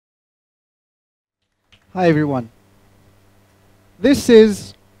Hi everyone. This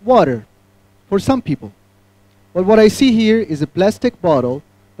is water for some people. But what I see here is a plastic bottle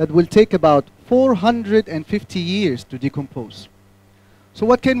that will take about 450 years to decompose. So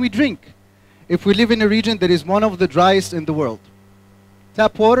what can we drink if we live in a region that is one of the driest in the world?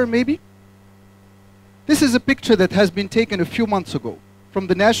 Tap water, maybe? This is a picture that has been taken a few months ago from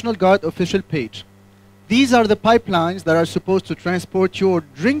the National Guard official page. These are the pipelines that are supposed to transport your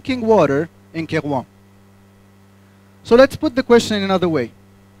drinking water in Kairouan. So let's put the question in another way.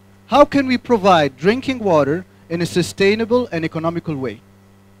 How can we provide drinking water in a sustainable and economical way?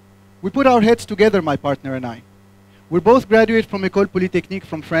 We put our heads together, my partner and I. We're both graduates from École Polytechnique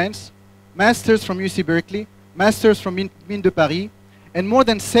from France, masters from UC Berkeley, masters from Mines de Paris, and more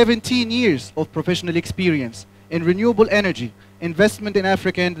than 17 years of professional experience in renewable energy, investment in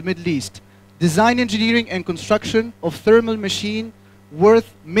Africa and the Middle East, design engineering and construction of thermal machine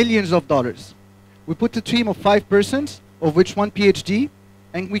worth millions of dollars. We put a team of 5 persons, of which 1 PhD,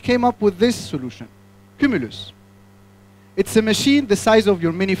 and we came up with this solution, Kumulus. It's a machine the size of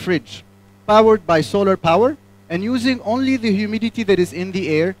your mini fridge, powered by solar power, and using only the humidity that is in the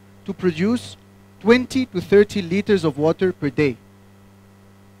air to produce 20 to 30 liters of water per day.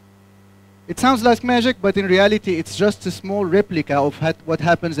 It sounds like magic, but in reality, it's just a small replica of what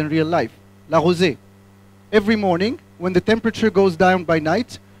happens in real life. La rosée. Every morning, when the temperature goes down by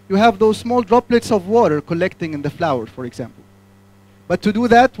night, you have those small droplets of water collecting in the flower, for example. But to do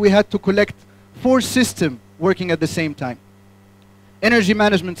that, we had to collect 4 systems working at the same time. Energy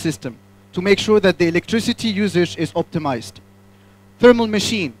management system, to make sure that the electricity usage is optimized. Thermal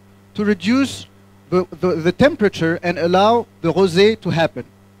machine, to reduce the temperature and allow the rosé to happen.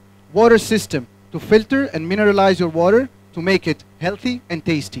 Water system, to filter and mineralize your water to make it healthy and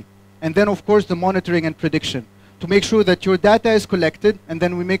tasty. And then, of course, the monitoring and prediction, to make sure that your data is collected, and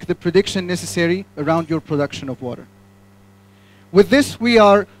then we make the prediction necessary around your production of water. With this, we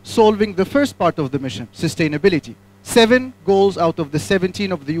are solving the first part of the mission, sustainability. 7 goals out of the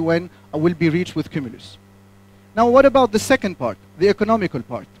 17 of the UN will be reached with Kumulus. Now, what about the second part, the economical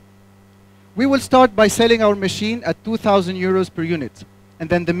part? We will start by selling our machine at 2,000 euros per unit, and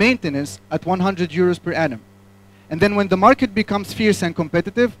then the maintenance at 100 euros per annum. And then when the market becomes fierce and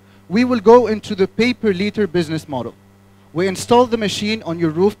competitive, we will go into the pay-per-liter business model. We install the machine on your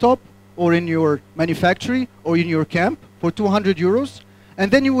rooftop or in your manufactory or in your camp for 200 euros, and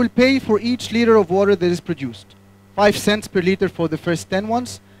then you will pay for each liter of water that is produced. 5 cents per liter for the first 10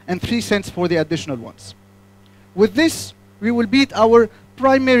 ones and 3 cents for the additional ones. With this, we will beat our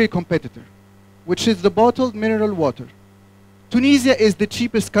primary competitor, which is the bottled mineral water. Tunisia is the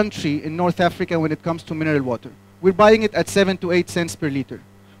cheapest country in North Africa when it comes to mineral water. We're buying it at 7 to 8 cents per liter.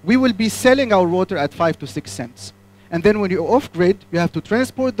 We will be selling our water at 5 to 6 cents. And then when you're off-grid, you have to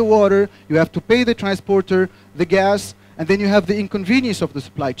transport the water, you have to pay the transporter, the gas, and then you have the inconvenience of the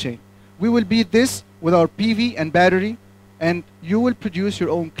supply chain. We will beat this with our PV and battery, and you will produce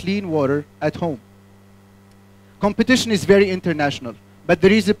your own clean water at home. Competition is very international, but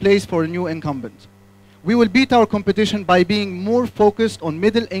there is a place for a new incumbent. We will beat our competition by being more focused on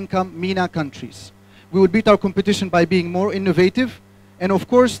middle-income MENA countries. We will beat our competition by being more innovative. And of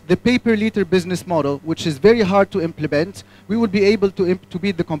course, the pay-per-liter business model, which is very hard to implement, we will be able to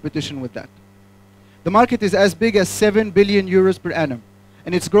beat the competition with that. The market is as big as 7 billion euros per annum,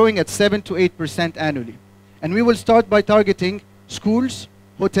 and it's growing at 7 to 8% annually. And we will start by targeting schools,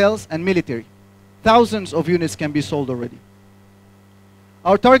 hotels, and military. Thousands of units can be sold already.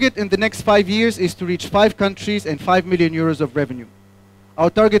 Our target in the next 5 years is to reach 5 countries and 5 million euros of revenue. Our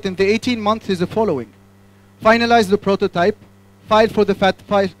target in the 18 months is the following. Finalize the prototype, file for the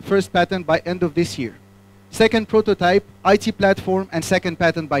first patent by end of this year. Second prototype, IT platform, and second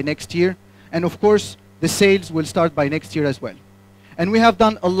patent by next year. And of course, the sales will start by next year as well. And we have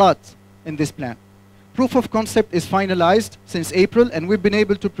done a lot in this plan. Proof of concept is finalized since April, and we've been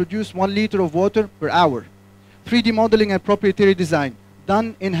able to produce 1 liter of water per hour. 3D modeling and proprietary design,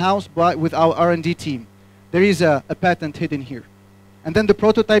 done in-house with our R&D team. There is a patent hidden here. And then the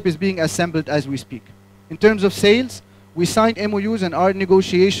prototype is being assembled as we speak. In terms of sales, we signed MOUs and are in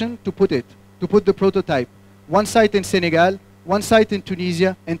negotiation to put the prototype. 1 site in Senegal, 1 site in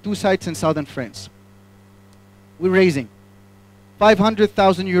Tunisia, and 2 sites in southern France. We're raising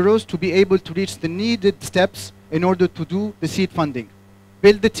 500,000 euros to be able to reach the needed steps in order to do the seed funding.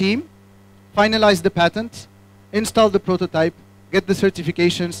 Build the team, finalize the patent, install the prototype, get the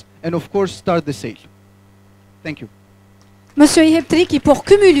certifications, and of course start the sale. Thank you. Monsieur Iheptrik, et pour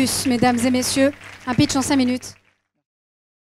Kumulus, mesdames et messieurs, un pitch en 5 minutes.